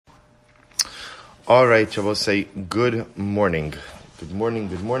All right, I will say good morning. Good morning,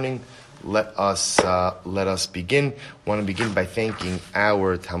 good morning. Let us begin. I want to begin by thanking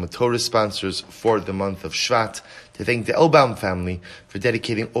our Talmud Torah sponsors for the month of Shvat. To thank the Elbaum family for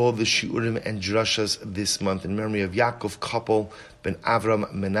dedicating all the shiurim and drashas this month in memory of Yaakov Koppel ben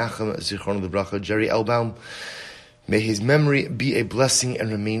Avram Menachem Zichron Livracha Jerry Elbaum. May his memory be a blessing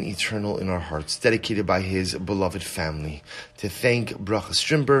and remain eternal in our hearts, dedicated by his beloved family. To thank Bracha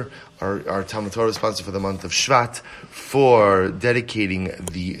Strimber, our Talmud Torah sponsor for the month of Shvat, for dedicating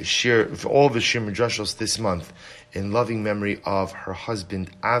the shir, for all the shir midrashos this month in loving memory of her husband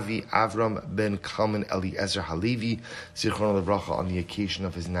Avi Avram ben Kalman Eliezer Halevi, Zichron Livracha, on the occasion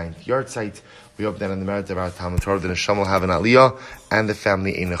of his 9th yahrzeit. We hope that on the merit of our Talmud Torah, the Neshama will have an aliyah and the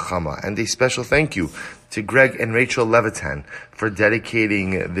family a nechama. And a special thank you to Greg and Rachel Levitan for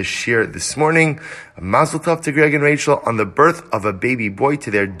dedicating the shir this morning. A mazel tov to Greg and Rachel on the birth of a baby boy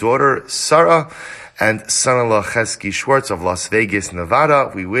to their daughter Sarah and son-in-law Chesky Schwartz of Las Vegas,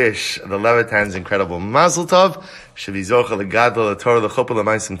 Nevada. We wish the Levitans incredible mazel tov. Shavi zocha legadol leTorah lechuppah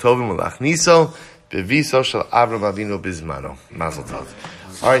lemaisim tovim ulachniso beviso shel Avram Avinu bizmano. Mazel tov.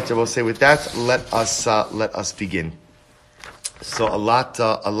 All right, so we'll say with that, let us begin. So a lot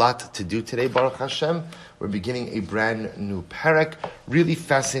to do today, Baruch Hashem. We're beginning a brand new parak, really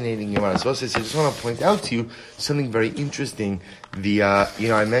fascinating Gemara. So I just want to point out to you something very interesting.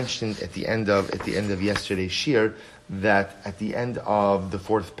 I mentioned at the end of yesterday's shir that at the end of the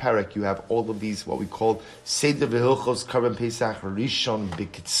fourth parak you have all of these what we call Seder v'Hilchos Karban Pesach Rishon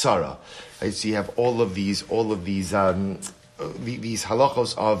B'Kitzara. Right? So you have all of these halachos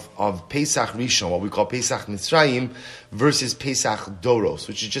of Pesach Rishon, what we call Pesach Mitzrayim, versus Pesach Doros,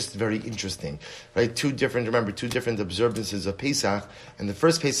 which is just very interesting, right? Two different observances of Pesach, and the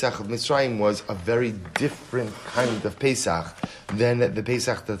first Pesach of Mitzrayim was a very different kind of Pesach than the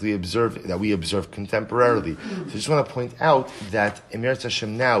Pesach that we observe contemporarily. So I just want to point out that in Eretz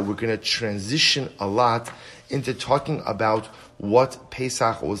Hashem now we're going to transition a lot into talking about what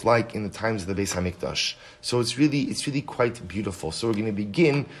Pesach was like in the times of the Beis Hamikdash. So it's really quite beautiful. So we're going to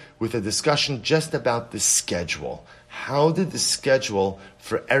begin with a discussion just about the schedule. How did the schedule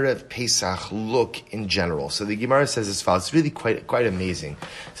for Erev Pesach look in general? So the Gemara says as follows. It's really quite amazing.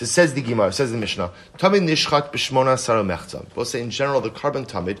 So it says the Gemara, says the Mishnah, Tamid nishchat b'shmona sara mechza. We'll say in general the Karban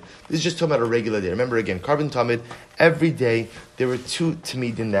Tamid, this is just talking about a regular day. Remember again, Karban Tamid, every day there were two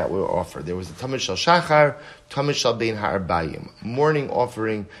Tamidin that were offered. There was the Tamid Shal Shachar, Tamid Shal Bein Ha'arbayim, morning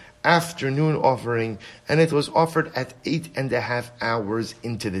offering, afternoon offering, and it was offered at 8.5 hours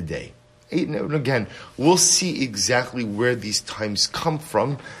into the day. And again, we'll see exactly where these times come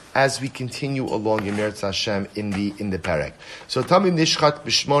from as we continue along in Eretz Hashem in the parak. So Tamid nishchat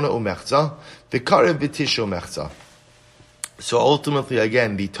b'shmona umechza, the karev b'tisha umechza. So ultimately,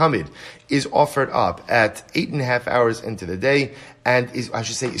 again, the Tamid is offered up at 8.5 hours into the day, and is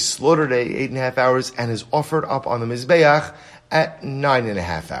slaughtered at 8.5 hours, and is offered up on the Mizbeach at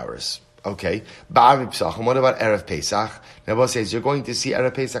 9.5 hours. Okay. Ba'av Pesach. What about Erev Pesach? Now, Boss says you're going to see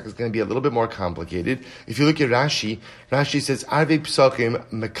Erev Pesach is going to be a little bit more complicated. If you look at Rashi says Arvei Pesachim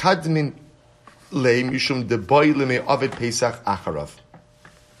Mekadmin Le Mishum Deboy Leme Avid Pesach Acharav.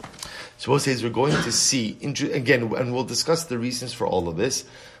 So Boss says we're going to see again, and we'll discuss the reasons for all of this.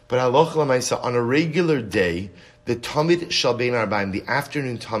 But Halacha L'Maisa, on a regular day, the Tamid Shal Bein Arbaim, the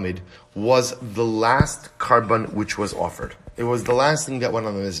afternoon Tamid, was the last Karban which was offered. It was the last thing that went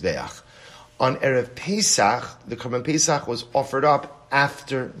on the Mizbeach. On Erev Pesach, the Karban Pesach was offered up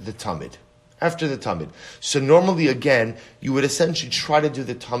after the Tamid. So normally, again, you would essentially try to do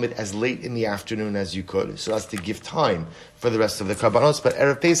the Tamid as late in the afternoon as you could, so as to give time for the rest of the Karbanos. But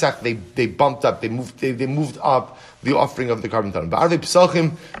Erev Pesach, they bumped up, they moved up the offering of the Karban Tamid. Ba'arvei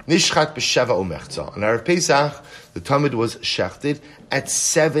Pesachim nishchat b'sheva umechza. On Erev Pesach, the Tamid was shechted at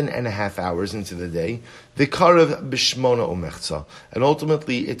 7.5 hours into the day. The karev b'shmona umechza, and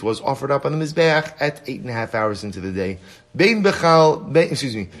ultimately it was offered up on the Mizbeach at 8.5 hours into the day. Bein bechal,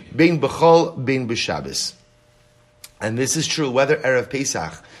 bein b'Shabbos. And this is true whether Erev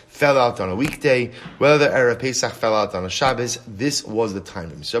Pesach fell out on a weekday, whether Erev Pesach fell out on a Shabbos. This was the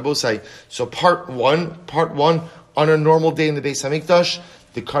time. So part one, on a normal day in the Beis Hamikdash,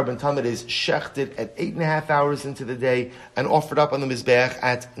 the Karban Tamid is shechted at 8.5 hours into the day and offered up on the Mizbeach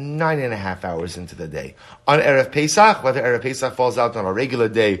at 9.5 hours into the day. On Erev Pesach, whether Erev Pesach falls out on a regular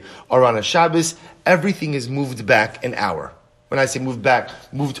day or on a Shabbos, everything is moved back an hour. When I say moved back,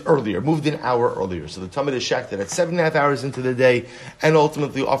 moved an hour earlier. So the Tamid is shechted at 7.5 hours into the day and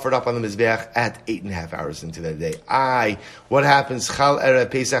ultimately offered up on the Mizbeach at 8.5 hours into the day. What happens? Chal Erev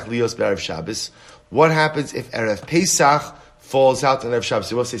Pesach lios be'erev Shabbos. What happens if Erev Pesach falls out on Erev Shabbos.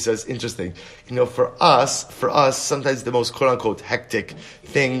 Yossi says, interesting. For us, sometimes the most quote-unquote hectic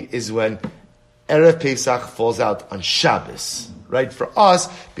thing is when Erev Pesach falls out on Shabbos. Right? For us,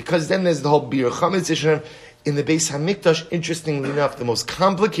 because then there's the whole Bir Chametz issue. In the Beis Hamikdash, interestingly enough, the most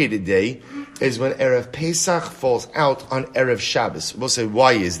complicated day is when Erev Pesach falls out on Erev Shabbos. We'll say,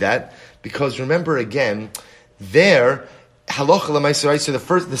 why is that? Because remember again, there, halacha l'maaseh, right? So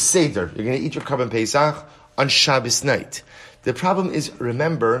the Seder, you're going to eat your Karban Pesach on Shabbos night. The problem is,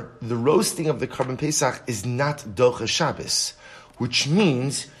 remember, the roasting of the Karban Pesach is not Docha Shabbos, which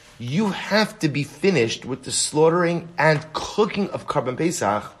means you have to be finished with the slaughtering and cooking of Karban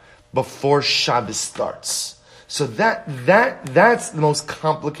Pesach before Shabbos starts. So that's the most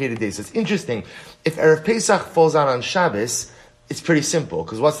complicated day. So it's interesting. If Erev Pesach falls out on Shabbos, it's pretty simple,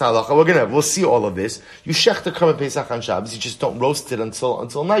 because what's the halacha? We'll see all of this. You shech the Karban Pesach on Shabbos, you just don't roast it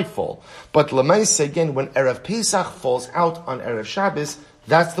until nightfall. But Lamaisa, again, when Erev Pesach falls out on Erev Shabbos,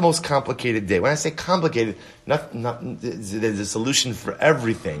 that's the most complicated day. When I say complicated, there's a solution for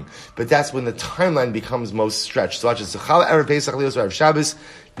everything, but that's when the timeline becomes most stretched. So watch this. Erev Pesach lios Erev Shabbos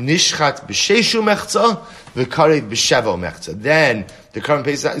nishchat b'sheishu mechza v'karev b'sheva mechza. Then the Karban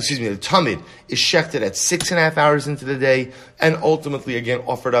Pesach, the Tamid is shechted at 6.5 hours into the day, and ultimately again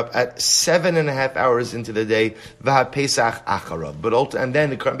offered up at 7.5 hours into the day. V'ha Pesach acharav. And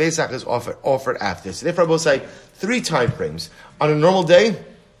then the Karban Pesach is offered after. So therefore, I will say 3 time frames. On a normal day,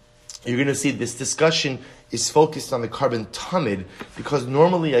 you're going to see this discussion is focused on the Karban Tamid, because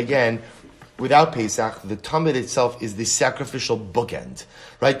normally, again, without Pesach, the Tamid itself is the sacrificial bookend.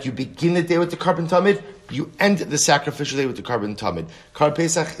 Right? You begin the day with the Karban Tamid, you end the sacrificial day with the Karban Tamid. Karban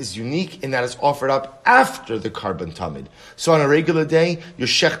Pesach is unique in that it's offered up after the Karban Tamid. So on a regular day, you're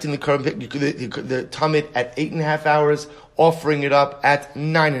shechting the Tamid at 8.5 hours, offering it up at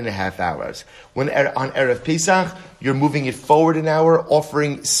 9.5 hours. When on Erev Pesach, you're moving it forward an hour,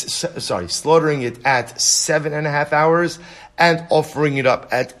 slaughtering it at 7.5 hours, and offering it up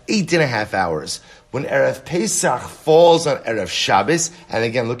at 8.5 hours. When Erev Pesach falls on Erev Shabbos, and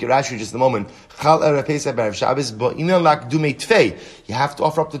again, look at Rashi just a moment, Chal Erev Pesach Erev Shabbos, Bo'ina lak dumei tfei. You have to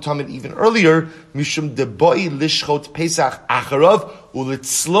offer up the Tamid even earlier, Mishum de Bo'i lishchot Pesach acharav,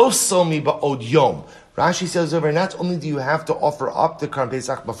 ulitzloso mi ba'od yom. Rashi says over, not only do you have to offer up the Karban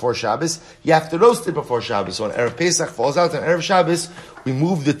Pesach before Shabbos, you have to roast it before Shabbos. So when Erev Pesach falls out on Erev Shabbos, we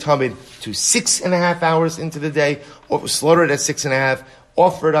move the Tamid to 6.5 hours into the day, or slaughter it at 6.5,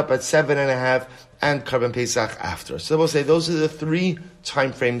 offer it up at 7.5, and Karban Pesach after. So we'll say those are the 3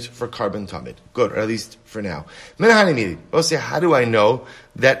 time frames for Karban Tamid. Good, or at least for now. We'll say, how do I know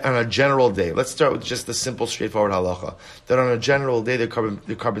that on a general day, let's start with just the simple, straightforward halacha, that on a general day the Karban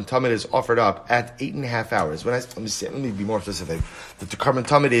Tamid is offered up at 8.5 hours. Let me be more specific. That the Karban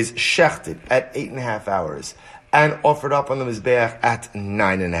Tamid is shechted at 8.5 hours and offered up on the Mizbeach at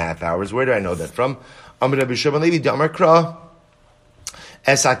 9.5 hours. Where do I know that from? Amar Rabbi Shimon Levi Damar Kra.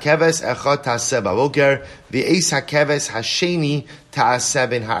 Es hakeves echad ta'aseh b'boker, v'eis hakeves hasheni ta'aseh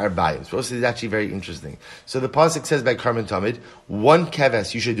ben ha'arbayim. So this is actually very interesting. So the pasuk says by Karban Tamid, 1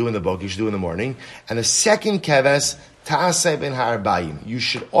 keves you should do in the boker, you should do in the morning, and the second keves ta'aseh ben ha'arbayim. You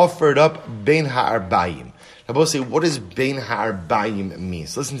should offer it up ben ha'arbayim. Now both say, what does ben ha'arbayim mean?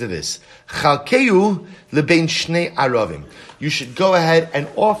 So listen to this. Chalkeu lebein shnei aravim. You should go ahead and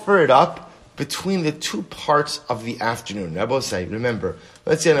offer it up between the 2 parts of the afternoon. Now both say, remember,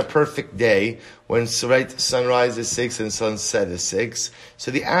 let's say on a perfect day, when sunrise is 6 and sunset is 6,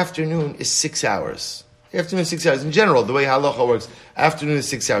 so the afternoon is 6 hours. The afternoon is 6 hours. In general, the way halacha works, afternoon is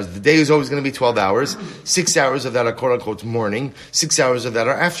 6 hours. The day is always going to be 12 hours. 6 hours of that are quote-unquote morning. 6 hours of that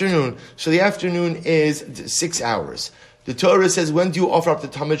are afternoon. So the afternoon is 6 hours. The Torah says, when do you offer up the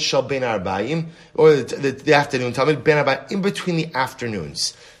Tamid Shal Ben Arbayim, or the afternoon Tamid Ben Arbayim, in between the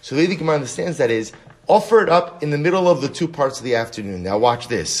afternoons. So the way the Gemara understands that is, offer it up in the middle of the 2 parts of the afternoon. Now watch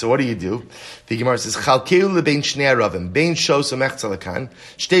this. So what do? The Gemara says, Chalkeu lebein shnei aravim, bein shos umechza lekan,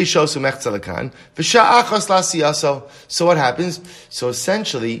 shtei shos umechza lekan, v'sha achos la'asiyaso. So what happens? So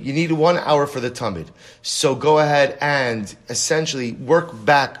essentially, you need 1 hour for the Tamid. So go ahead and essentially work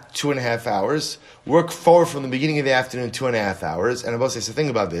back 2.5 hours, work forward from the beginning of the afternoon 2.5 hours. And I will say, so think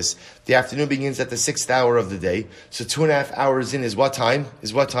about this. The afternoon begins at the 6th hour of the day. So 2.5 hours in is what time?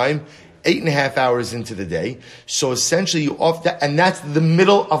 8.5 hours into the day. So essentially you off that, and that's the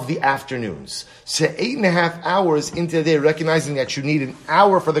middle of the afternoons. So 8.5 hours into the day, recognizing that you need 1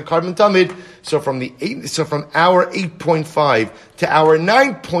 hour for the Karban Tamid. So from hour 8.5 to hour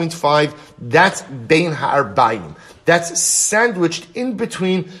 9.5, that's Bein Ha'arbayim. That's sandwiched in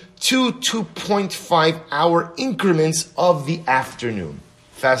between 2.5 hour increments of the afternoon.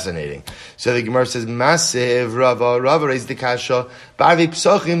 Fascinating. So the Gemara says, Masiv Rava raised the kasha, Ba'arvei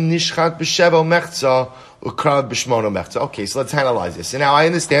Psochim nishchat b'sheva mechza, u'krav b'shmono mechza. Okay, so let's analyze this. And now I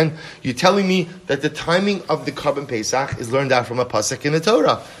understand, you're telling me that the timing of the Karban Pesach is learned out from a pasuk in the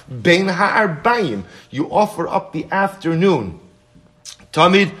Torah. Bein ha'arbayim, you offer up the afternoon.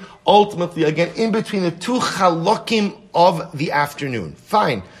 Tamid, ultimately, again, in between the two chalokim of the afternoon.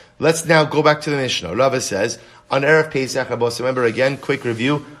 Fine. Let's now go back to the Mishnah. Rava says, on Erev Pesach, remember again, quick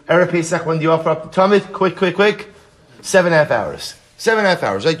review. Erev Pesach, when do you offer up the Tamid? Quick. 7.5 hours. 7.5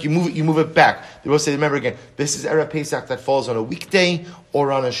 hours, right? You move it back. They will say, remember again, this is Erev Pesach that falls on a weekday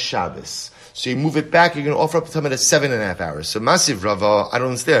or on a Shabbos. So you move it back, you're going to offer up the Tamid at 7.5 hours. So Masiv Rava, I don't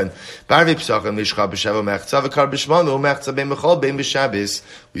understand.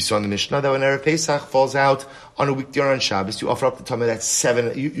 We saw in the Mishnah that when Erev Pesach falls out on a weekday or on Shabbos, you offer up the Tamid at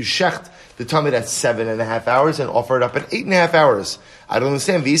 7, you shecht the Tamid at 7.5 hours and offer it up at 8.5 hours. I don't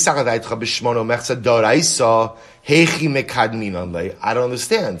understand. I don't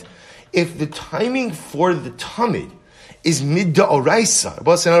understand. If the timing for the Tamid is midda oraisa. In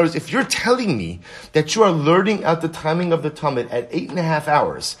other words, if you're telling me that you are learning out the timing of the Tamid at 8.5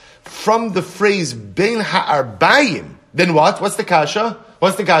 hours from the phrase bein ha'arbayim, then what? What's the kasha?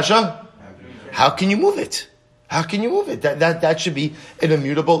 How can you move it? That should be an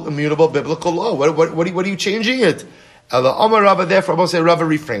immutable biblical law. What are you changing it? Amar Rava, therefore, Rava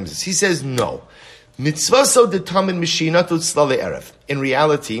reframes this. He says, no. Mitzvah so the Tamid Mishinat Utzlale Erev. In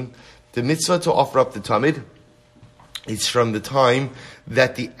reality, the mitzvah to offer up the Tamid, it's from the time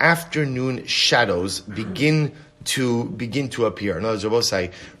that the afternoon shadows begin to appear. In other words, Rabbi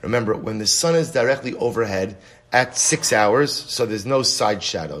say, remember, when the sun is directly overhead at 6 hours, so there's no side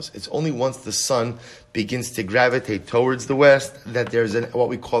shadows. It's only once the sun begins to gravitate towards the west that there's what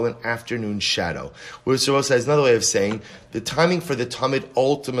we call an afternoon shadow. Whereas Rabbi says another way of saying the timing for the Tamid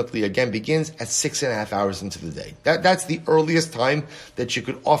ultimately again begins at 6.5 hours into the day. That's the earliest time that you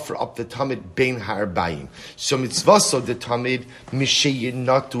could offer up the Tamid bein ha'arbayim. So mitzvaso the Tamid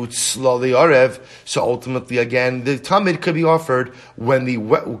misheyinatu tzlali arev. So ultimately again the Tamid could be offered when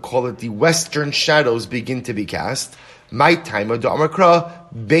we'll call it the western shadows begin to be cast. My time of the Amakra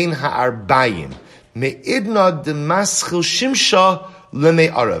bein ha'arbayim. Me'idna demaschil shimsha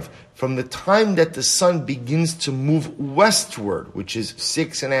lemei arav. From the time that the sun begins to move westward, which is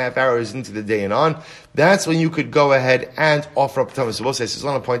 6.5 hours into the day and on, that's when you could go ahead and offer up Tamid. So we'll say, so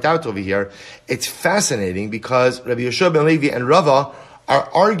I want to point out over here, it's fascinating because Rabbi Yehoshua ben Levi and Rava are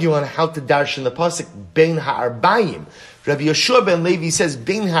arguing on how to darshan the pasuk bein ha'arbayim. Rabbi Yehoshua ben Levi says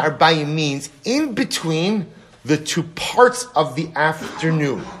bein ha'arbayim means in between the two parts of the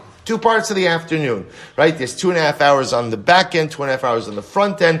afternoon. 2 parts of the afternoon, right? There's 2.5 hours on the back end, 2.5 hours on the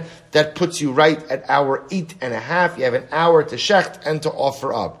front end. That puts you right at hour 8.5. You have an hour to shecht and to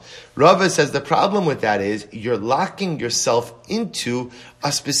offer up. Rava says the problem with that is you're locking yourself into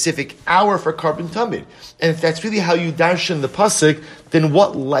a specific hour for Karban Tamid. And if that's really how you darshan the pasuk, then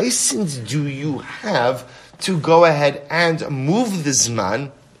what license do you have to go ahead and move the zman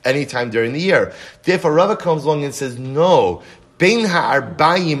anytime during the year? Therefore, Rava comes along and says, no, bein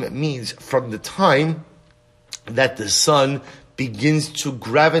ha'arbayim means from the time that the sun begins to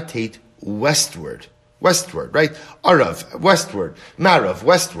gravitate westward, right? Arav, westward. Marav,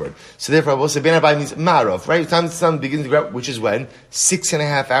 westward. So therefore, we'll say bein ha'arbayim means Marav, right? The time the sun begins to gravitate, which is when?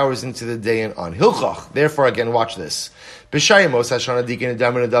 6.5 hours into the day and on. Hilchach. Therefore, again, watch this. Supposed to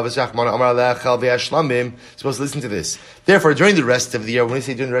listen to this. Therefore, during the rest of the year, when we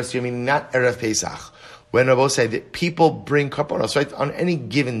say during the rest of the year, meaning not Erev Pesach, when Rabbi say that people bring karbanos, right, on any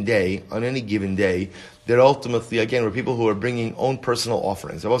given day, they're ultimately, again, we're people who are bringing own personal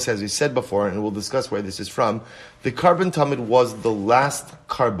offerings. Rabbi says, as we said before, and we'll discuss where this is from, the Karban Tamid was the last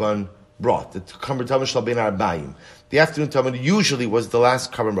Karban brought. The Karban Tamid shel bein ha'arbayim. The afternoon Tamid usually was the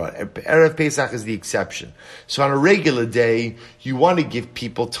last Karban brought. Erev Pesach is the exception. So on a regular day, you want to give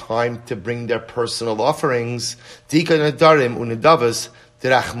people time to bring their personal offerings. Dika nadarim unedavas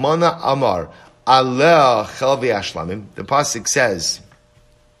derachmana amar. Allah chelvi ashlamim. The pasuk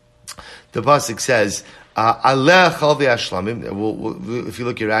says, Allah chelvi ashlamim. If you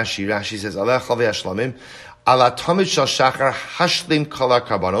look at Rashi says, Allah chelvi ashlamim. Ala tamid shal shachar hashlim kala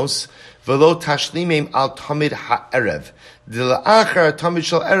karbanos velo tashlimim al tamid ha'erev. Dila'achar tamid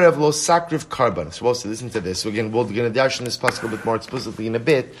shal erev lo sakriv karban. So we'll also listen to this. So again, we're going to dash in this pasuk a bit more explicitly in a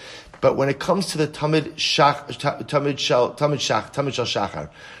bit. But when it comes to the tamid shal shachar,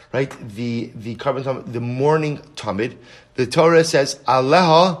 right? The Karban Tamid, the morning Tamid, the Torah says,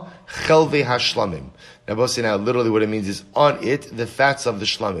 Aleha chelve hashlamim. Now, literally what it means is, on it, the fats of the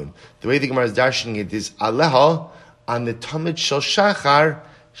shlamim. The way the Gemara is darshaning it is, Aleha, on the Tamid shel shachar,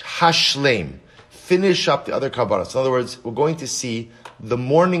 Hashlem. Finish up the other karbanos. In other words, we're going to see the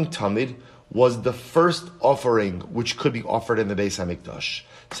morning tamid was the first offering which could be offered in the Beis HaMikdash.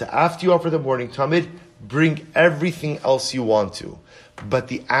 So after you offer the morning tamid, bring everything else you want to. But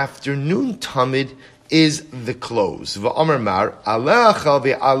the afternoon tamid is the close. V'amar mar, aleh achal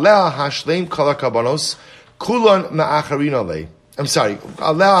ve'aleh hashlem kol hakarbanos kulon ma'acharin alei. I'm sorry,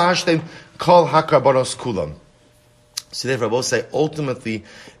 aleh hashlem kol hakarbanos kulon. So therefore, I will say, ultimately,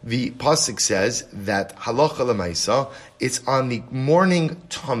 the pasuk says that halacha lemaisa, it's on the morning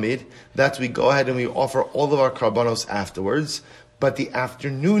tamid that we go ahead and we offer all of our karbanos afterwards. But the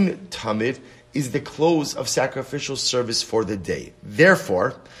afternoon tamid is the close of sacrificial service for the day.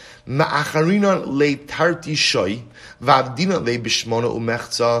 Therefore, ma'acharinon le tarti shoy v'avdina le bishmona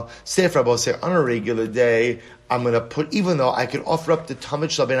umechza. Therefore, I will say, on a regular day, I'm going to put, even though I could offer up the tamid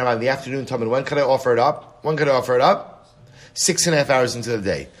shel ben Arbaim, the afternoon tamid, when could I offer it up? When could I offer it up? 6.5 hours into the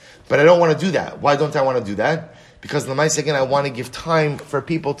day. But I don't want to do that. Why don't I want to do that? Because again, I want to give time for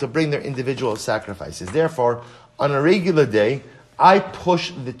people to bring their individual sacrifices. Therefore, on a regular day, I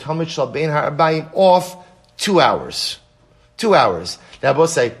push the Tamid Shal Bein HaArbaim off 2 hours. 2 hours. Now, I will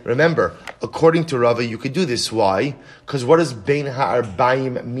say, remember, according to Rava, you could do this. Why? Because what does Bein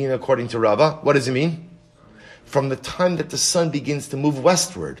HaArbaim mean according to Rava? What does it mean? From the time that the sun begins to move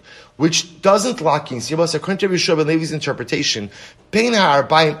westward, which doesn't lock in. See, according to Rabbi ben Levi's interpretation, Bein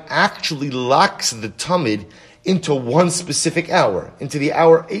HaArbaim actually locks the tamid into one specific hour, into the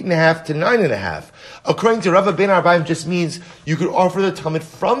hour 8.5 to 9.5. According to Rava, Bein HaArbaim just means you could offer the tamid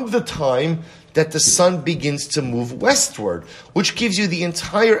from the time that the sun begins to move westward, which gives you the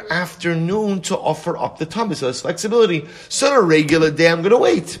entire afternoon to offer up the tamid. So there's flexibility. So on a regular day, I'm going to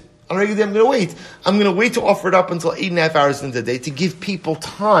wait. On a regular day, I'm going to wait to offer it up until 8.5 hours into the day to give people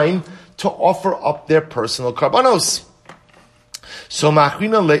time to offer up their personal karbanos. So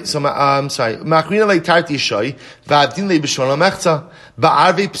ma'achrina le tarti shoy v'avdin le b'shmona mechza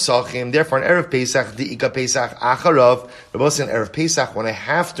ba'arvei pesachim. Therefore, on erev Pesach, the ika Pesach acharav. But also on erev Pesach, when I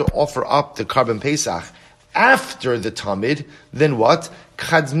have to offer up the carbon Pesach after the tamid, then what?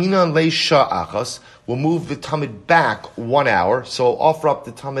 Chadzmina le sha'achas. We'll move the tamid back 1 hour, so I'll offer up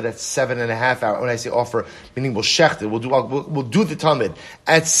the tamid at 7.5 hours. When I say offer, meaning we'll shecht it, we'll do the tamid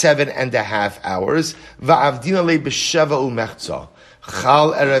at 7.5 hours. Va'avdina le b'sheva umechza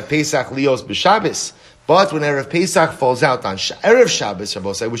chal erev Pesach lios b'Shabbos. But when Erev Pesach falls out on Erev Shabbos,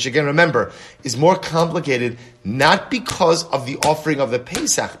 which again, remember, is more complicated, not because of the offering of the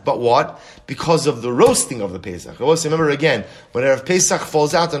Pesach, but what? Because of the roasting of the Pesach. Remember again, when Erev Pesach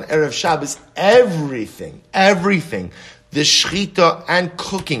falls out on Erev Shabbos, everything, the shechita and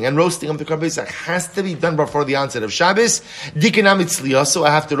cooking and roasting of the Korban Pesach has to be done before the onset of Shabbos. Dikinam itzliya, so I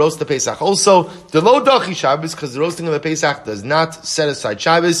have to roast the Pesach. Also, the lo dachi Shabbos, because the roasting of the Pesach does not set aside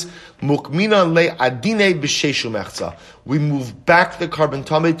Shabbos. Mukmina le adine b'sheshu mechza. We move back the carbon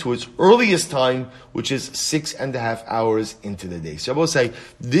tamid to its earliest time, which is 6.5 hours into the day. So I will say,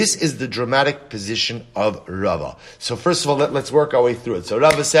 this is the dramatic position of Rava. So first of all, let's work our way through it. So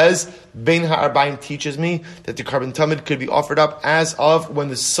Rava says, Bein HaArbaim teaches me that the carbon tamid could be offered up as of when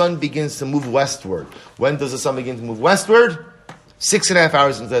the sun begins to move westward. When does the sun begin to move westward? 6.5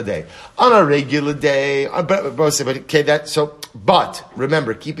 hours into the day. On a regular day, but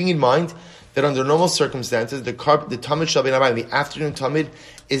remember, keeping in mind that under normal circumstances, the tamid shel bein Arbaim, the afternoon tamid,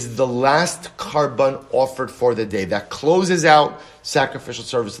 is the last carbon offered for the day. That closes out sacrificial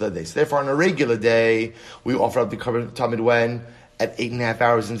service of the day. So therefore, on a regular day, we offer up the carbon tamid when? At 8.5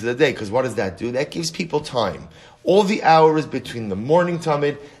 hours into the day. Because what does that do? That gives people time. All the hours between the morning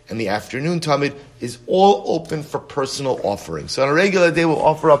tamid and the afternoon tamid is all open for personal offering. So on a regular day, we'll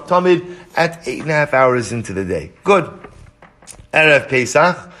offer up tamid at 8.5 hours into the day. Good. Erev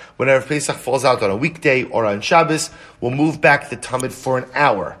Pesach, when Erev Pesach falls out on a weekday or on Shabbos, we'll move back the tamid for an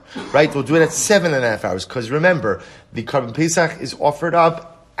hour. Right? We'll do it at 7.5 hours. Because remember, the carbon Pesach is offered up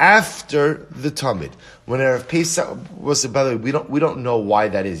after the tamid. When Erev Pesach was, by the way, we don't know why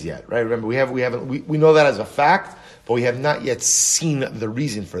that is yet, right? Remember, we know that as a fact, but we have not yet seen the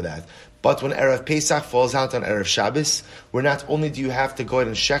reason for that. But when Erev Pesach falls out on Erev Shabbos, where not only do you have to go ahead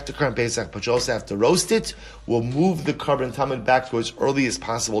and shech the carbon Pesach, but you also have to roast it, we'll move the carbon tamid back to its earliest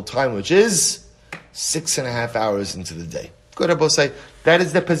possible time, which is 6.5 hours into the day. Good, Abosai. That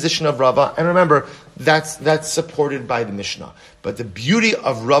is the position of Rava, and remember, that's supported by the Mishnah. But the beauty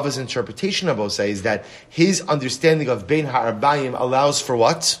of Rava's interpretation of Abosai is that his understanding of Bein HaArbaim allows for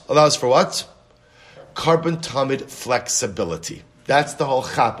what? Carbon tamid flexibility. That's the whole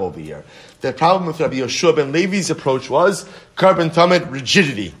chap over here. The problem with Rabbi Yoshua ben Levi's approach was carbon tamid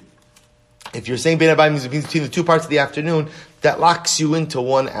rigidity. If you're saying Bein Habayim means between the two parts of the afternoon, that locks you into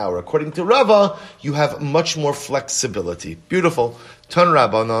 1 hour. According to Rava, you have much more flexibility. Beautiful. Ton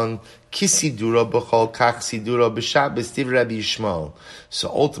Rabbanon, Kisidura b'chol kach sidura b'Shabbos tiv Rabbi Yishmael. So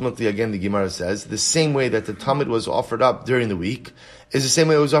ultimately, again, the Gemara says, the same way that the Tamid was offered up during the week is the same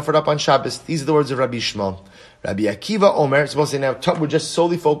way it was offered up on Shabbos. These are the words of Rabbi Yishmael. Rabbi Akiva Omer, supposed to say now, we're just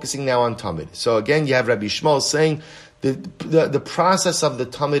solely focusing now on Tamid. So again, you have Rabbi Yishmael saying, the process of the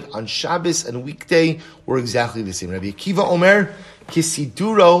Tamid on Shabbos and weekday were exactly the same. Rabbi Akiva Omer,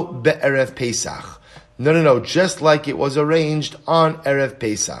 Kisiduro be'erev Pesach. No, just like it was arranged on Erev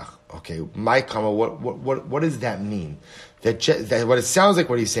Pesach. Okay, my comment, what does that mean? That what it sounds like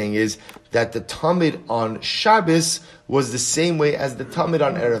what he's saying is that the Tamid on Shabbos was the same way as the Tamid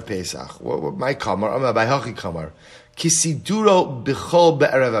on Erev Pesach. My kamar, by Hachi kamar. Kisiduro bichol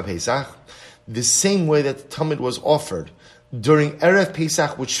be'erev Pesach. The same way that the Tamid was offered during Erev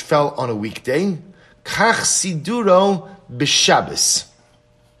Pesach, which fell on a weekday, kach siduro b'Shabbos.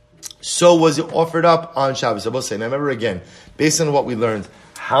 So was it offered up on Shabbos. I will say, now remember again, based on what we learned,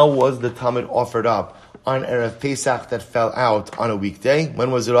 how was the Tamid offered up on Erev Pesach that fell out on a weekday?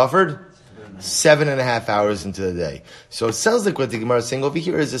 When was it offered? 7.5 hours into the day. So it sounds like what the Gemara is saying over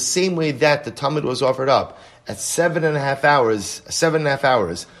here is the same way that the Tamid was offered up at 7.5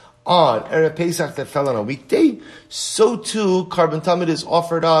 hours on Erev Pesach that fell on a weekday, so too Karban Tamid is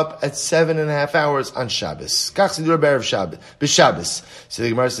offered up at 7.5 hours on Shabbos. Kach sidura be'erev Shabbos, b'Shabbos. So the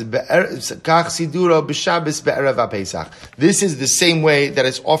Gemara says, Kach sidura b'Shabbos be'erev HaPesach. This is the same way that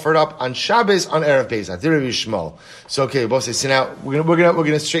it's offered up on Shabbos on Erev Pesach. Divrei Yishmael. So okay, boss. So now we're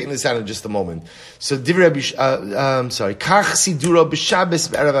gonna straighten this out in just a moment. So Kach sidura b'Shabbos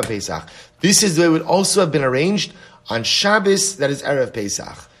be'erev HaPesach. This is the way it would also have been arranged on Shabbos, that is Erev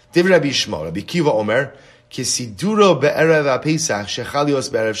Pesach. Divrei Rabbi Yishmael, Rabbi Akiva Omer, Kisiduro be'erev HaPesach shechalios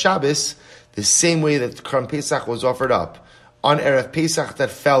be'erev Shabbos, the same way that Karban Pesach was offered up on Erev Pesach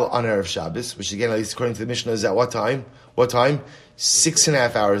that fell on Erev Shabbos, which again, at least according to the Mishnah, is at what time?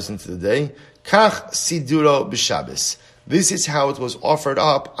 6.5 hours into the day. Kach siduro b'Shabbos. This is how it was offered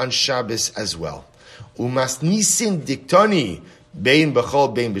up on Shabbos as well. Umas nisin diktoni bein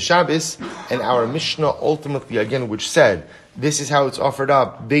b'chol bein b'Shabbos, and our Mishnah ultimately, again, which said, this is how it's offered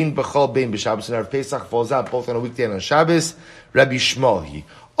up. Bein b'chol, bein b'Shabbos. And Erev Pesach falls out both on a weekday and on Shabbos. Rabbi Yishmael.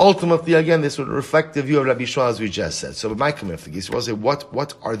 Ultimately, again, this would reflect the view of Rabbi Yishmael as we just said. So, my community, we'll say,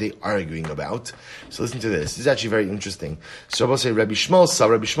 what are they arguing about? So, listen to this. This is actually very interesting. So, we'll say, Rabbi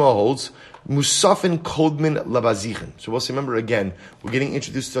Yishmael holds, Musafin Kodmin Labazichin. So, we'll say, remember again, we're getting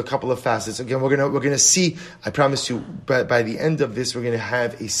introduced to a couple of facets. Again, we're gonna see, I promise you, by the end of this, we're gonna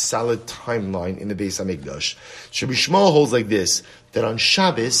have a solid timeline in the Beis HaMikdash. So, Rabbi Yishmael holds like this, that on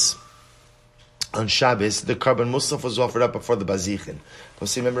Shabbos, the Karban Musaf was offered up before the Bazichin. But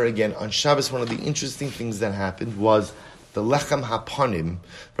see, remember again, on Shabbos, one of the interesting things that happened was the Lechem HaPanim,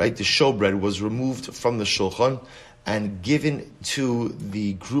 right, the showbread, was removed from the Shulchan and given to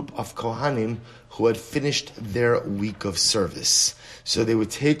the group of Kohanim who had finished their week of service. So they would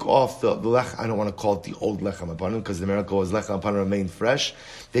take off the lechem, I don't want to call it the old lechem hapanim, because the miracle was lechem hapanim remained fresh.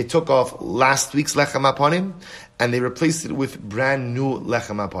 They took off last week's lechem hapanim, and they replaced it with brand new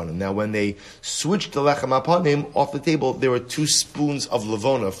lechem hapanim. Now when they switched the lechem hapanim off the table, there were 2 spoons of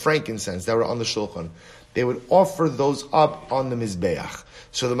levona, frankincense, that were on the shulchan. They would offer those up on the mizbeach.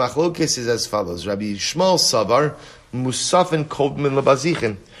 So the machlokes is as follows. Rabbi Yishmael Savar, Musafin Kodmin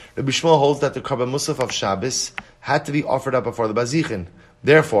Labazichin. Rabbi Yishmael holds that the Karban Musaf of Shabbos had to be offered up before the Bazichin.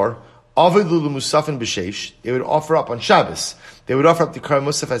 Therefore, Avidu Musafin B'Sheish, they would offer up on Shabbos. They would offer up the Karban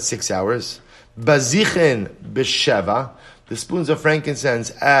Musaf at 6 hours. Bazichin B'Sheva, the spoons of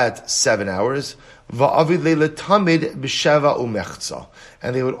frankincense at 7 hours. Va'avid leila tamid b'sheva umechza,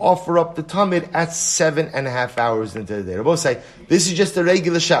 and they would offer up the tamid at 7.5 hours into the day. They both say this is just a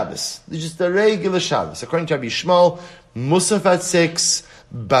regular Shabbos. This is just a regular Shabbos. According to Rabbi Yishmael, Musaf at 6,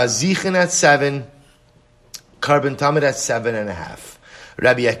 Bazichin at 7, Karban tamid at 7.5.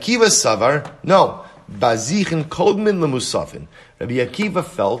 Rabbi Akiva Savar, no, Bazichin Kodmin lemusafin. Rabbi Akiva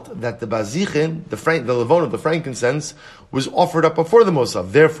felt that the Bazichin, the levon, the frankincense, was offered up before the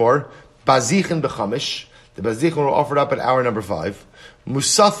Musaf. Therefore, Bazichin b'chamish, the Bazichin were offered up at hour number 5.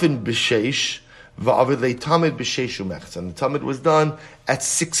 Musafin b'sheish, va'avid le'tamid b'sheish umechz. And the tamid was done at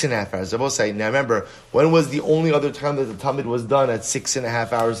 6.5 hours. I will say, now remember, when was the only other time that the tamid was done at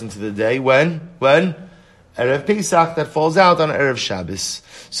 6.5 hours into the day? When? Erev Pesach, that falls out on Erev Shabbos.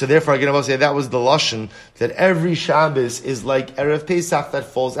 So therefore, again, I will say that was the lashon, that every Shabbos is like Erev Pesach that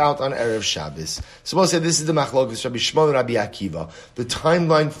falls out on Erev Shabbos. So I will say this is the machlokes, Rabbi Yishmael and Rabbi Akiva, the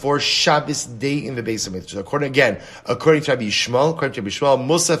timeline for Shabbos day in the Beis HaMikdash. According to Rabbi Yishmael,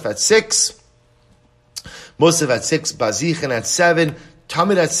 Musaf at 6, Musaf at 6, Bazichin at 7,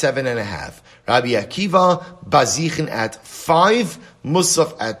 Tamid at 7.5. Rabbi Akiva, Bazichin at 5,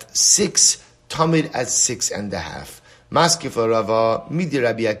 Musaf at 6, Tamid at 6.5. Maskif Rava, Midi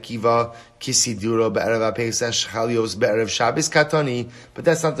Rabbi Akiva, Kisiduro be'erev Pesach Chalios be'erev Shabbos Katani. But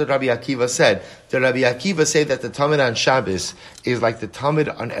that's not what Rabbi Akiva said. The Rabbi Akiva say that the Tamid on Shabbos is like the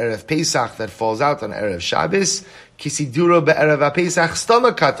Tamid on Erev Pesach that falls out on Erev Shabbos. Kisiduro be'erev Pesach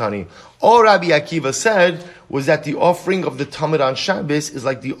Stama Katani. All Rabbi Akiva said was that the offering of the Tamid on Shabbos is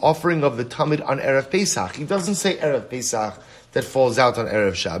like the offering of the Tamid on Erev Pesach. He doesn't say Erev Pesach that falls out on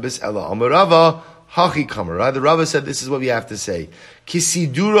Erev Shabbos. Ela Amar Rava. Hachi Kamar. The Rava said this is what we have to say.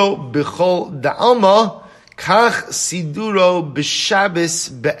 Kisiduro b'chol da'alma, kach siduro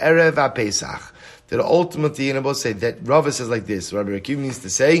b'shabes be'erev ha'pesach. That ultimately, and I will say that Rava says like this. Rabbi Akiva means to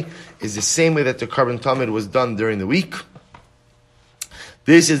say is the same way that the Karban Tamid was done during the week.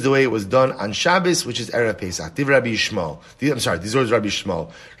 This is the way it was done on Shabbos, which is Erev Pesach. These words Rabbi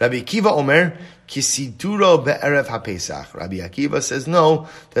Shmuel. Rabbi Akiva Omer, Kisiduro be'erev ha'Pesach. Rabbi Akiva says no,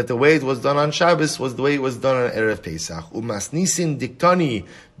 that the way it was done on Shabbos was the way it was done on Erev Pesach. Umasnisin diktani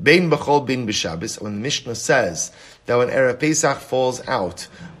bein b'chol bein b'Shabbos. When the Mishnah says that when Erev Pesach falls out,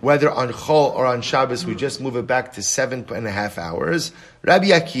 whether on Chol or on Shabbos, we just move it back to 7.5 hours. Rabbi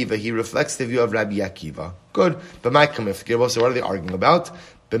Akiva, he reflects the view of Rabbi Akiva. Good. But my kamiflik, so what are they arguing about?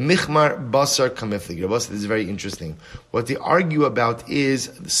 B'michmar basar kamiflik. This is very interesting. What they argue about is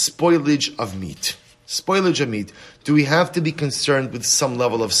the spoilage of meat. Spoilage of meat. Do we have to be concerned with some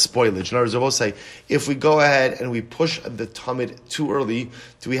level of spoilage? In other words, I will say, if we go ahead and we push the Tamid too early,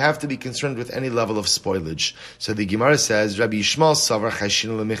 do we have to be concerned with any level of spoilage? So the Gemara says, Rabbi Yishmael savar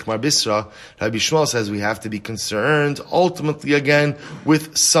chayshinu lemichmar bisra. Rabbi Yishmael says we have to be concerned, ultimately again,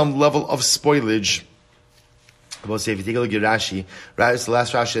 with some level of spoilage. We'll say if you take a look at Rashi, it's the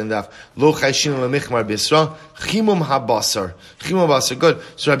last Rashi in the daf. Lo chayshin lemichmar bisra chimum habasar. Chimum habasar. Good.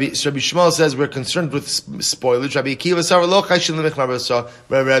 So Rabbi Shmuel says we're concerned with spoilage. Rabbi Akiva says lo chayshin lemichmar bisra.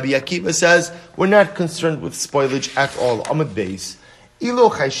 Rabbi Akiva says we're not concerned with spoilage at all. Amud beis.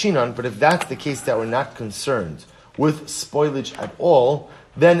 Ilo chayshinan. But if that's the case that we're not concerned with spoilage at all,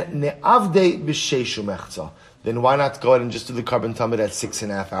 then ne'avde b'sheishu mechza. Then why not go ahead and just do the Karban Tamid at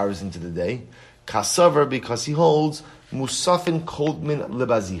 6.5 hours into the day? Kasavar, because he holds Musafin Koldmin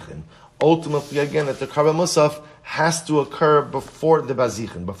Lebazichin. Ultimately, again, that the Karban Musaf has to occur before the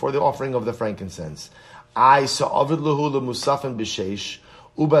Bazichin, before the offering of the frankincense. I saw Avid Lahu Musafin B'Sheish,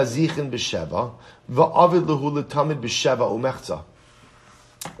 Ubazichin B'Sheva, Va'avid Lahu Tamid B'Sheva Umechza.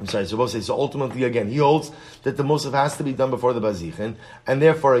 So ultimately, again, he holds that the Musaf has to be done before the Bazichin, and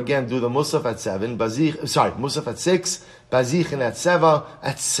therefore, again, do the Musaf at 7, Musaf at 6, Bazichin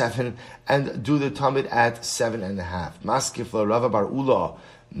at 7, and do the Tamid at 7.5. Maskif la Rava bar Ula,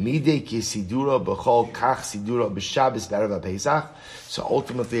 Midei ki Sidura b'chol kach Sidura b'Shabbos b'erev Pesach. So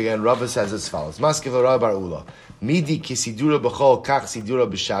ultimately, again, Rava says as follows. Maskif la Rava bar Ula, Midei ki Sidura b'chol kach Sidura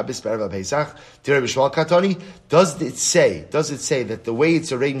b'Shabbos b'erev Pesach. Tirei b'Shmuel Katani. Does it say that the way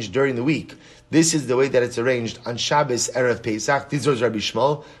it's arranged during the week, this is the way that it's arranged on Shabbos Erev Pesach? This is Rabbi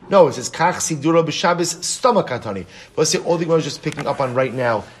Shmuel. No, it says Kach Sidura b'Shabbos Stama Katani. But say all the Gemara is just picking up on right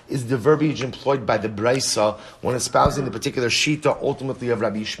now is the verbiage employed by the Braisa when espousing the particular shita ultimately of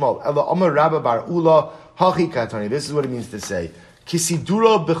Rabbi Shmuel. Ela Amar Rabba Bar Ula Hachi Katani. This is what it means to say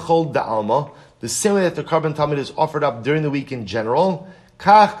Kisidura b'chol da'alma. The same way that the Karban Tamid is offered up during the week in general.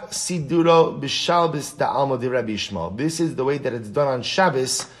 Kach Sidura b'Shabbos da'alma de Rabbi Shmuel. This is the way that it's done on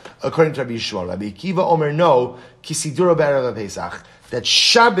Shabbos according to Rabbi Yishmael. Rabbi Akiva Omer no, Kisidura be'erev Pesach. That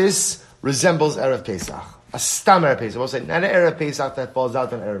Shabbos resembles Erev Pesach. A stam Erev Pesach. We'll say not an Erev Pesach that falls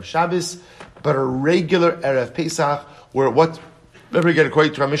out on Erev Shabbos, but a regular Erev Pesach, where remember again,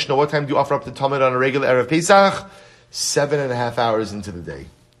 according to our Mishnah, what time do you offer up the Tamid on a regular Erev Pesach? 7.5 hours into the day.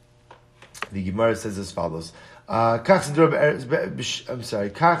 The Gemara says as follows. Kach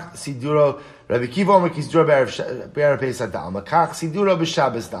Sidura Rabbi Kiva Omer Kisidura be'erev Pesach da'alma. Kach Sidura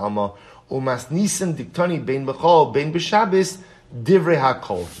b'Shabbos da'alma. Umas nisan diktani bein b'chol bein b'Shabbos divrei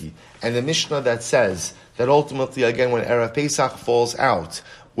hakolki. And the Mishnah that says that ultimately, again, when Erev Pesach falls out,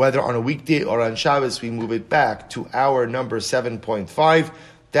 whether on a weekday or on Shabbos, we move it back to hour number 7.5.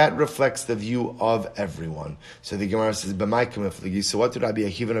 That reflects the view of everyone. So the Gemara says, so what did Rabbi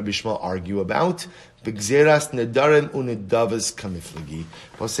Akiva and Rabbi Shmuel argue about? B'gzeras nedarim unedavas kamiflagi.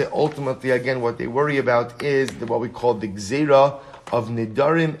 We'll say ultimately, again, what they worry about is what we call the gzera of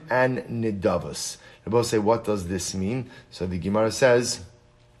nedarim and nedavas. We'll say, what does this mean? So the Gemara says,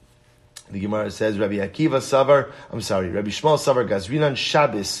 Rabbi Shmuel Savar Gazrinan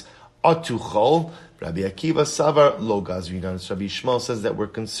Shabbos atuchol. Rabbi Akiva savar lo gazrinan. So Rabbi Yishmael says that we're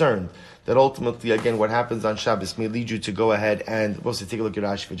concerned that ultimately, again, what happens on Shabbos may lead you to go ahead and, we'll take a look at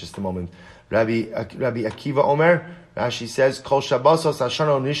Rashi for just a moment. Rabbi Akiva Omer, Rashi says, Kol Shabbosos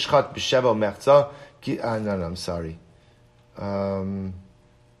Hashano Nishchat B'Sheva Mechza. No, I'm sorry. No,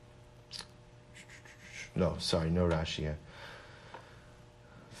 sorry, no Rashi here.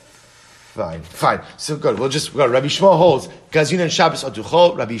 Fine. So good. We'll go. Rabbi Yishmael holds, Gazin and Shabbos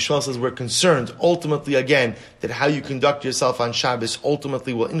Atuchol. Rabbi Yishmael says we're concerned, ultimately, again, that how you conduct yourself on Shabbos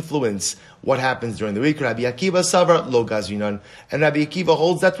ultimately will influence what happens during the week. Rabbi Akiva Savar, Lo Gazinon. And Rabbi Akiva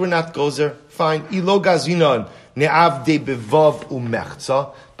holds that we're not gozer. Fine. Ilo Gazinon, Ne'avde Bevav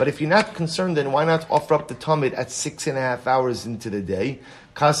Umechza. But if you're not concerned, then why not offer up the Tamid at 6.5 hours into the day?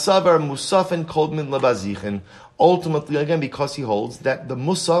 Kasavar Musaf and Koldmin Labazichin. Ultimately, again, because he holds that the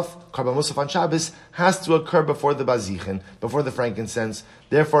Musaf, Karban Musaf on Shabbos, has to occur before the Bazichin, before the frankincense.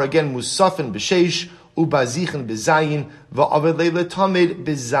 Therefore, again, Musafin B'Sheish, Ubazichin B'Zayin, Va'aved Leila Tamid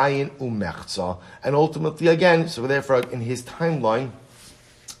B'Zayin Umechza. And ultimately, again, so therefore, in his timeline,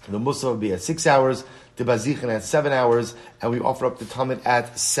 the Musaf will be at 6 hours, the Bazichin at 7 hours, and we offer up the Talmud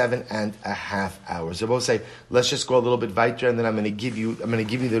at 7.5 hours. So both say, let's just go a little bit weiter, and then I'm going to give you the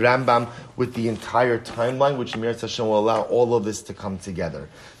Rambam with the entire timeline, which Mir Hashem will allow all of this to come together.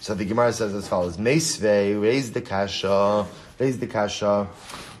 So the Gemara says as follows: Meisvei, raise the kasha. What I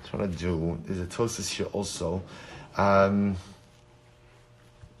want to do, there's a Tosas here also. Fine.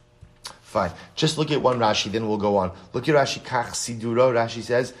 Just look at one Rashi, then we'll go on. Look at Rashi Kach Siduro. Rashi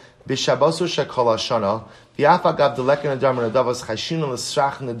says, B'Shabbosu Shekol Hashana, V'Af Agav Deleken Adar Menadavas Chashinu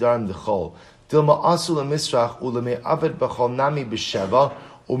L'Srach Nedarim Dechol, Dilma Asu L'Misrach U'Lemei Aved B'Chol Nami B'Sheva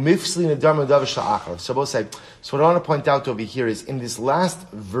U'Mifsli Nedar Menadavas Sha'achar. So what I want to point out over here is in this last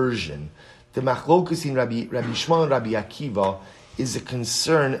version, the Machlokus in Rabbi Yishmael and Rabbi Akiva is a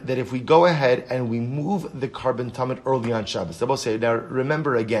concern that if we go ahead and we move the Karban Tamid early on Shabbos. They both say, now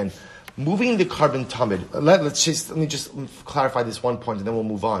remember again, moving the Karban Tamid, let me just clarify this one point and then we'll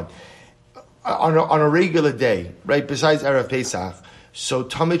move on. On a regular day, right, besides Erev Pesach, so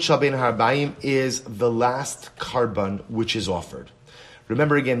Tamid Shabbein Harbayim is the last Karban which is offered.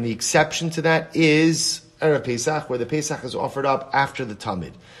 Remember again, the exception to that is Erev Pesach, where the Pesach is offered up after the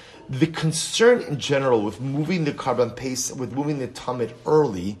Tamid. The concern in general with moving the Karban Pesach, with moving the Tamid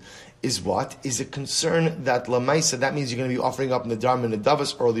early, is what? Is a concern that Lamaisa, that means you're going to be offering up Nadarim and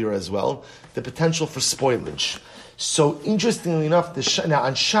Nadavas earlier as well, the potential for spoilage. So interestingly enough, now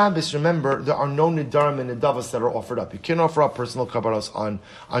on Shabbos, remember, there are no Nadarim and Nadavas that are offered up. You can't offer up personal Kabbalos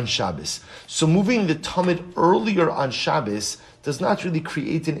on Shabbos. So moving the Tamid earlier on Shabbos does not really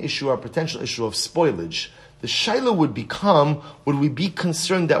create an issue or a potential issue of spoilage. The shaila would become, would we be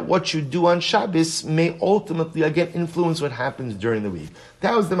concerned that what you do on Shabbos may ultimately, again, influence what happens during the week?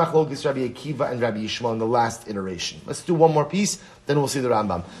 That was the Machlokes Rabbi Akiva and Rabbi Yishmael in the last iteration. Let's do one more piece, then we'll see the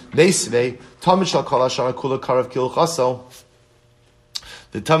Rambam. Meisvei, Tamid shal kol hashana kula karav kilchaso.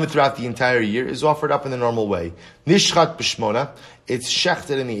 The Tamid throughout the entire year is offered up in the normal way. Nishchat b'shmona, it's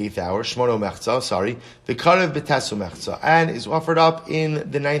shechted in the 8th hour, shmono mechza, the karav b'tesu mechza, and is offered up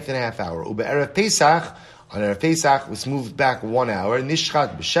in the 9.5 hour. Ube Erev Pesach, on Erev Pesach was moved back 1 hour.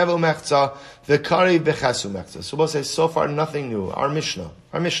 Nishchat b'shevel mechza, the kari b'chasu mechza. So we'll say, so far nothing new. Our Mishnah.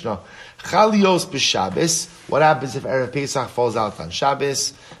 Chalios b'Shabbos. What happens if Erev Pesach falls out on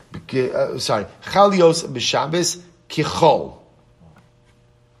Shabbos? Chalios b'Shabbos kichol.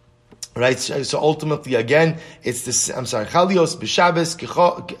 Right, so ultimately, again, it's this. Chalios b'Shabbos,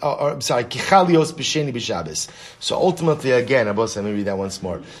 kichalios b'Sheni b'Shabbos. So ultimately, again, let me read that once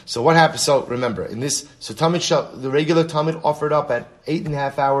more. So what happens? So remember, in this, so Tamid, the regular Tamid offered up at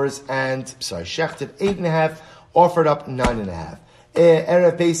 8.5 hours, and shechted 8.5, offered up 9.5.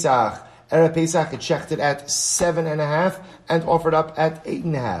 Erev Pesach, it shechted at 7.5, and offered up at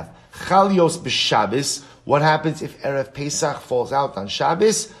 8.5. Chalios b'Shabbos. What happens if Erev Pesach falls out on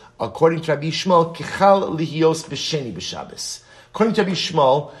Shabbos? According to Rabbi Yishmael, kichal lihios b'sheni b'Shabbos. According to Rabbi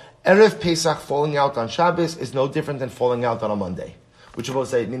Yishmael, Erev Pesach falling out on Shabbos is no different than falling out on a Monday. Which will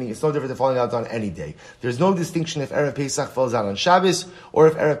say, meaning it's no different than falling out on any day. There's no distinction if Erev Pesach falls out on Shabbos, or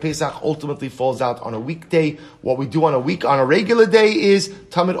if Erev Pesach ultimately falls out on a weekday. What we do on a regular day is,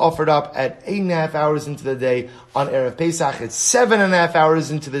 Tamid offered up at 8.5 hours into the day. On Erev Pesach, it's 7.5 hours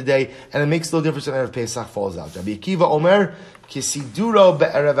into the day, and it makes no difference when Erev Pesach falls out. Rabbi Akiva Omer, Kisiduro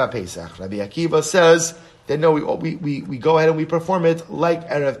be'erev Pesach. Rabbi Akiva says that no, we go ahead and we perform it like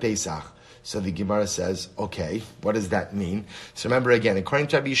Erev Pesach. So the Gemara says, okay, what does that mean? So remember again, according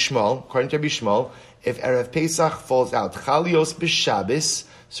to Rabbi Yishmael, if Erev Pesach falls out, Chalios b'Shabbos,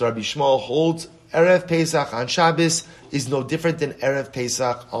 so Rabbi Yishmael holds Erev Pesach on Shabbos is no different than Erev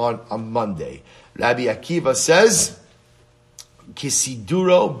Pesach on a Monday. Rabbi Akiva says,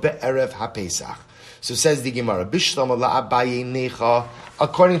 Kisiduro be'erev ha-Pesach. So says the Gemara, Bishlam ala Abaye necha.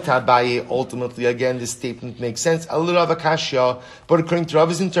 According to Abaye, ultimately, again, this statement makes sense. A little of a kashya, but according to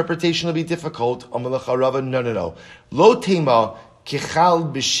Rava's interpretation, it'll be difficult. Amalacha Rava, no. Lo tema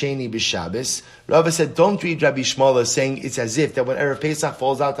kichal b'sheni b'Shabbos. Rava said, don't read Rabbi Shmuel as saying it's as if that when Erev Pesach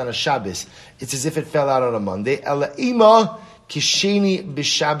falls out on a Shabbos, it's as if it fell out on a Monday. Ela ima kisheni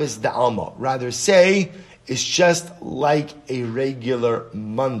b'Shabbos da'alma. Rather say, it's just like a regular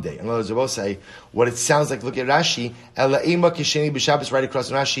Monday. In other words, we'll say what it sounds like. Look at Rashi. Ela'ima kisheni b'Shabbos, right across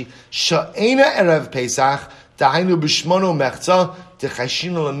from Rashi. Sha'ena erev Pesach ta'hainu b'shmono mechza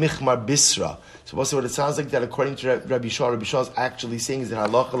techashinu lemichmar bisra. So we'll say what it sounds like that according to Rabbi Shua is actually saying is that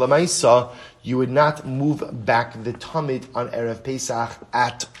halacha l'maisa, you would not move back the tamid on erev Pesach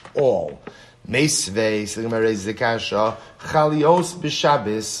at all. Meisvei, so the Gemara raises the kasha, chalios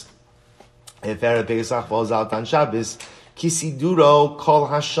b'Shabbos. If Erev Pesach falls out on Shabbos, Kisiduro kol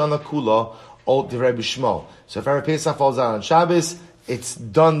hashana kula ol divrei b'shmo. So if Erev Pesach falls out on Shabbos, it's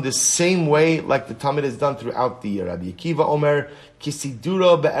done the same way like the Talmud is done throughout the year. Rabbi Akiva Omer,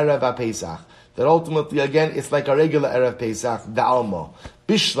 Kisiduro be'erev ha-Pesach. That ultimately, again, it's like a regular Erev Pesach, da'alma.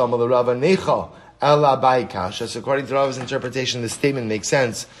 Bishlam al Rava necha ela Abaye kasha. So according to Rava's interpretation, the statement makes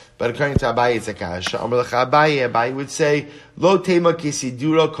sense. But according to Abaye, it's a kasha. Abaye would say, Lo tema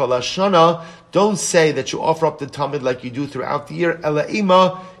kisidura kol hashana. Don't say that you offer up the tamid like you do throughout the year. Ela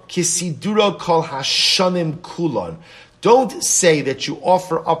ima kisidura kol hashanim kulon. Don't say that you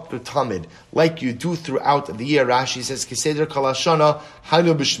offer up the tamid like you do throughout the year. Rashi says, Kiseder kol hashana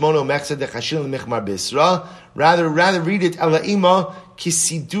hainu b'shmono mechza dechashin l'michmar bisra. Rather read it, Ela ima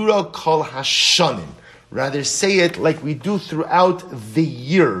kisidura kol hashanim. Rather say it like we do throughout the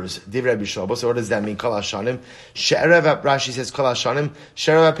years. Divrei Bishlobo. So what does that mean? Kol hashanim. She'erev, Rashi says Kol hashanim.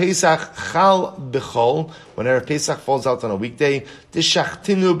 She'erev Pesach chal b'chol. When Erev Pesach falls out on a weekday,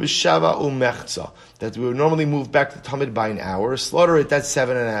 Tishachtinu b'shava u'mechza. That we would normally move back the Tamid by an hour. Slaughter it, that's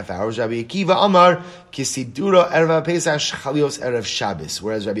 7.5 hours. Rabbi Akiva Amar, Kisidura Erev Pesach shechalios Erev Shabbos.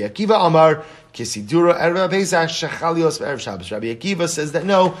 Whereas Rabbi Akiva Amar, Kisidura Erev Pesach shechalios Erev Shabbos. Rabbi Akiva says that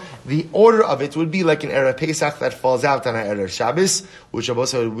no, the order of it would be like an Erev Pesach that falls out on an Erev Shabbos, which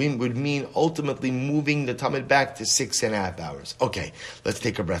also would mean ultimately moving the Tamid back to 6.5 hours. Okay, let's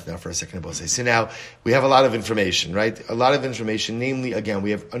take a breath now for a second. So now we have a lot of information, right? A lot of information. Namely, again,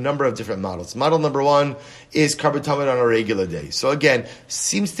 we have a number of different models. Model number one is Karban Tamid on a regular day. So again,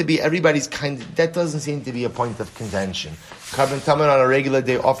 seems to be everybody's that doesn't seem to be a point of contention. Karban Tamid on a regular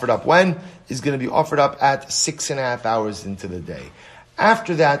day offered up when? Is going to be offered up at 6.5 hours into the day.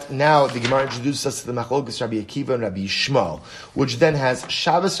 After that, now the Gemara introduces us to the Machlokes Rabbi Akiva and Rabbi Yishmael, which then has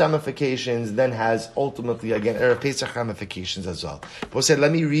Shabbos ramifications, then has ultimately, again, Erev Pesach ramifications as well. But we said,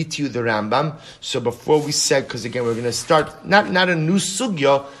 let me read to you the Rambam. So before we said, because again, we're going to start, not a new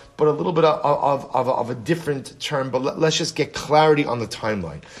sugya, but a little bit of a different term, but let's just get clarity on the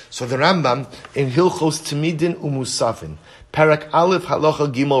timeline. So the Rambam, in Hilchos Tamidin Umusafin, Parak Aleph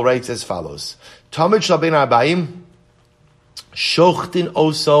Halacha Gimel writes as follows. Tamid Shalbein Arbaim, Shochtin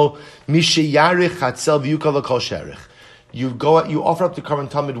oso mishayarich hatzel v'yukal kol sherich. You offer up the Karban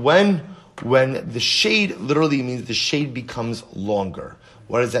Tamid when the shade literally means the shade becomes longer.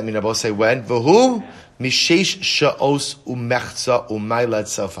 What does that mean? I will say when v'hu mishesh sha'os umechza umaylat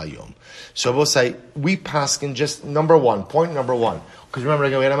safayom. So I will say we paskin just point number one. Because remember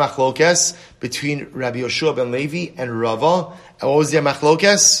again we had a machlokes between Rabbi Yoshua ben Levi and Rava. And what was the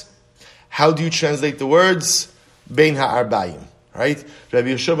machlokes? How do you translate the words? Bein ha'arbayim, right? Rabbi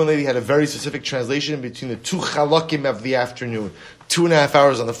Yoshua ben Levi had a very specific translation between the two chalakim of the afternoon, 2.5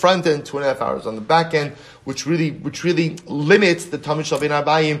 hours on the front end, 2.5 hours on the back end, which really limits the Tamid Shel Bein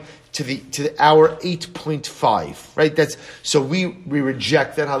Ha'arbayim to the hour 8.5, right? That's so we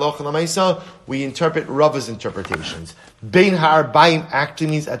reject that halacha l'maisa. We interpret Rava's interpretations. Bein ha'arbayim actually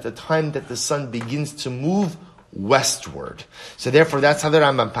means at the time that the sun begins to move westward. So therefore, that's how the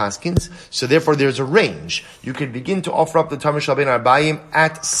Rambam paskins. So therefore, there's a range. You could begin to offer up the Tamid Shel Bein Ha'arbayim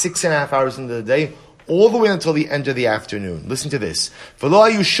at 6.5 hours into the day, all the way until the end of the afternoon. Listen to this. V'lo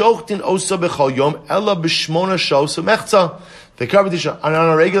hayu shochtin osa b'chol yom ela b'shmona shosa mechza. The Karban Tisha, on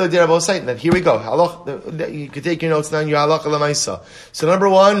a regular day, I will say that here we go. You can take your notes now. Your halacha l'maisa. So number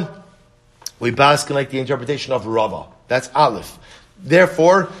one, we paskin like the interpretation of Rava. That's Aleph.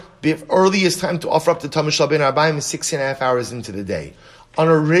 Therefore, the earliest time to offer up the Tamid Shel Bein Ha'arbayim is 6.5 hours into the day. On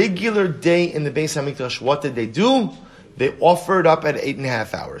a regular day in the Beis HaMikdash, what did they do? They offered up at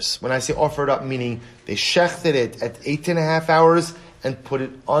 8.5 hours. When I say offered up, meaning they shechted it at 8.5 hours, and put it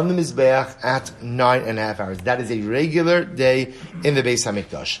on the Mizbeach at 9.5 hours. That is a regular day in the Beis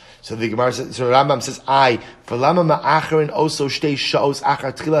HaMikdash. So the Gemara says, so Rambam says, v'lama ma'acherin also shtei sha'os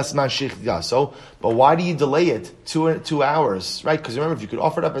achar tchilas man shich. So, but why do you delay it 2 hours, right? Because remember, if you could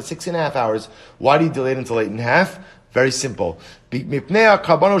offer it up at 6.5 hours, why do you delay it until 8.5? Very simple. Mipnei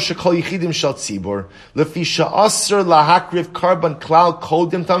karbano shekol yichidim shel tzibur lefi sha'aser lahakriv karban klal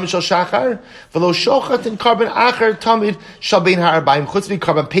kodim tamid shel shachar v'lo shochat in karban acher tamid shel bein ha'arbaim chutz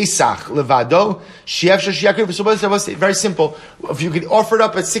karban pesach levado she'ef sheyakriv v'sobas. Very simple. If you could offer it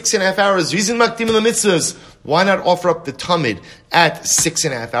up at 6.5 hours, reason makdim in the mitzvahs, why not offer up the tamid at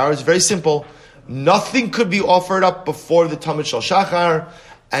 6.5 hours? Very simple. Nothing could be offered up before the tamid shel shachar,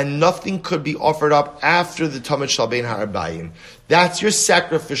 and nothing could be offered up after the Tamid Shel Bein Ha'arbayim. That's your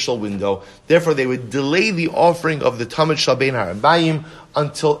sacrificial window. Therefore, they would delay the offering of the Tamid Shel Bein Ha'arbayim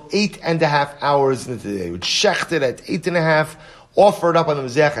until 8.5 hours into the day. They would shecht it at 8.5, offer it up on the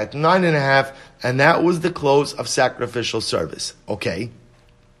Mizbeach at 9.5, and that was the close of sacrificial service. Okay.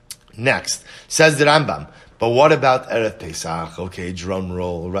 Next, says the Rambam. But what about Erev Pesach? Okay, drum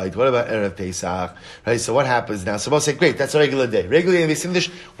roll, right? What about Erev Pesach? Right, so what happens now? So we'll say, great, that's a regular day. Regularly in the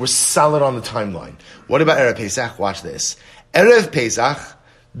English, we're solid on the timeline. What about Erev Pesach? Watch this. Erev Pesach,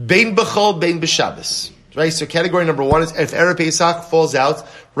 Bein B'chol, Bein B'Shabbos. Right, so category number one is if Erev Pesach falls out,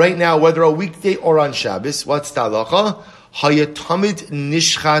 right now, whether a weekday or on Shabbos, what's the halacha? Hayatamid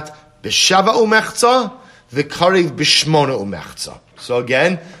nishchat b'shava umechza, v'karev b'shmona umechza. So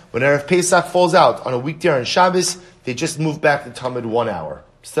again, when Erev Pesach falls out on a weekday or on Shabbos, they just move back the Tamid 1 hour.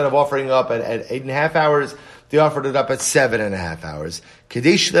 Instead of offering it up at 8.5 hours, they offered it up at 7.5 hours.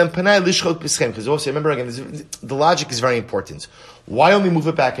 Because also, remember again, the logic is very important. Why only move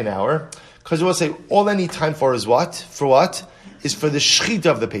it back an hour? Because we'll say, all I need time for is what? For what? Is for the shechita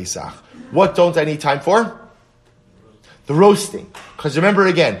of the Pesach. What don't I need time for? The roasting. Because remember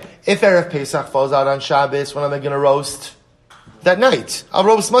again, if Erev Pesach falls out on Shabbos, when am I going to roast? That night. I'll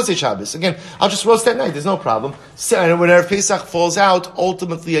roast Motzei Shabbos. Again, I'll just roast that night. There's no problem. So, and when Erev Pesach falls out,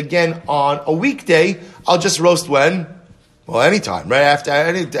 ultimately again on a weekday, I'll just roast when? Well, anytime. Right after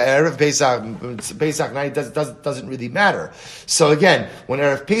Erev Pesach night doesn't really matter. So again, when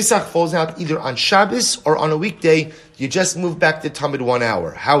Erev Pesach falls out either on Shabbos or on a weekday, you just move back to Tamid 1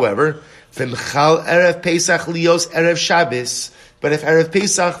 hour. However, V'mchal Erev Pesach lios Erev Shabbos. But if Erev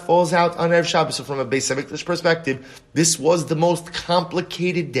Pesach falls out on Erev Shabbos, so from a Beis HaMikdash perspective, this was the most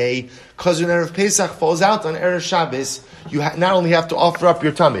complicated day, because when Erev Pesach falls out on Erev Shabbos, you not only have to offer up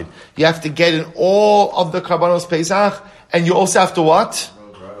your Tamid, you have to get in all of the Karbanos Pesach, and you also have to what?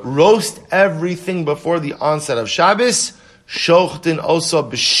 Roast everything before the onset of Shabbos. Shochtin also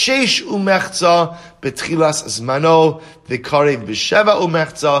b'sheish umechza betchilas zmano v'karev b'sheva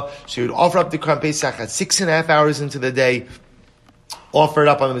umechza. So you would offer up the Karban Pesach at 6.5 hours into the day, offer it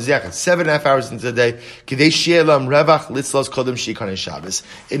up on the Mizbeach at 7.5 hours into the day. Kidei she'elam revach litzlos kodem sheikane Shabbos.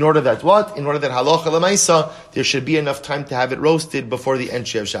 In order that what? In order that halacha l'maisa, there should be enough time to have it roasted before the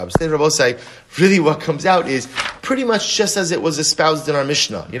entry of Shabbos. Then Rabbi say, really what comes out is pretty much just as it was espoused in our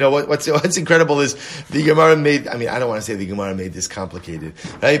Mishnah. You know, what's incredible is the Gemara made, I don't want to say the Gemara made this complicated,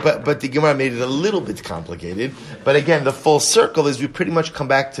 right? But the Gemara made it a little bit complicated. But again, the full circle is we pretty much come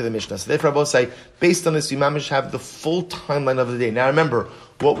back to the Mishnah. So therefore Rabbi say, based on this, we mamish have the full timeline of the day. Now remember,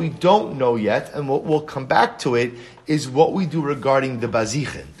 what we don't know yet, and what we'll come back to it, is what we do regarding the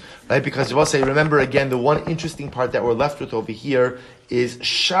bazichin. Right? Because we'll say, remember again, the one interesting part that we're left with over here is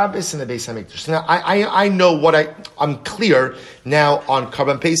Shabbos and the Beis HaMikdash. So now I know I'm clear now on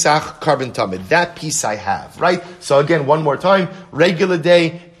Karban Pesach, Karban Tamid. That piece I have, right? So again, one more time, regular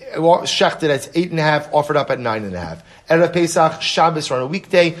day, shechted at 8.5, offered up at 9.5. Erev Pesach, Shabbos on a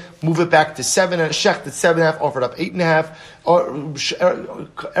weekday, move it back to 7, shechted 7.5, offered up 8.5. Or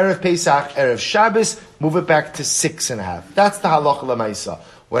Erev Pesach, Erev Shabbos, move it back to 6.5. That's the halacha l'maisa.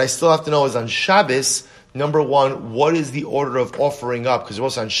 What I still have to know is on Shabbos, number one, what is the order of offering up? Because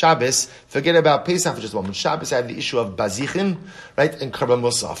also on Shabbos, forget about Pesach for just a moment. Shabbos, I have the issue of Bazichin, right, and Karban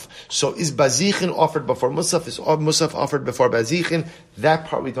Musaf. So is Bazichin offered before Musaf? Is Musaf offered before Bazichin? That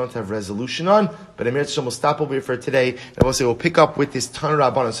part we don't have resolution on, but Amir Tzom will stop over here for today, and we'll say we'll pick up with this Tan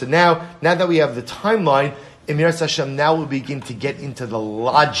Rabbanan. So now that we have the timeline, Amir Hashem, now we'll begin to get into the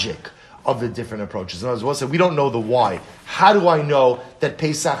logic of the different approaches. In other words, we don't know the why. How do I know that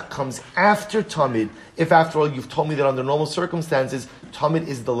Pesach comes after Tamid, if after all you've told me that under normal circumstances, Tamid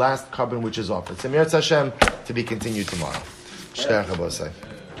is the last carbon which is offered? So Mir Hashem, to be continued tomorrow.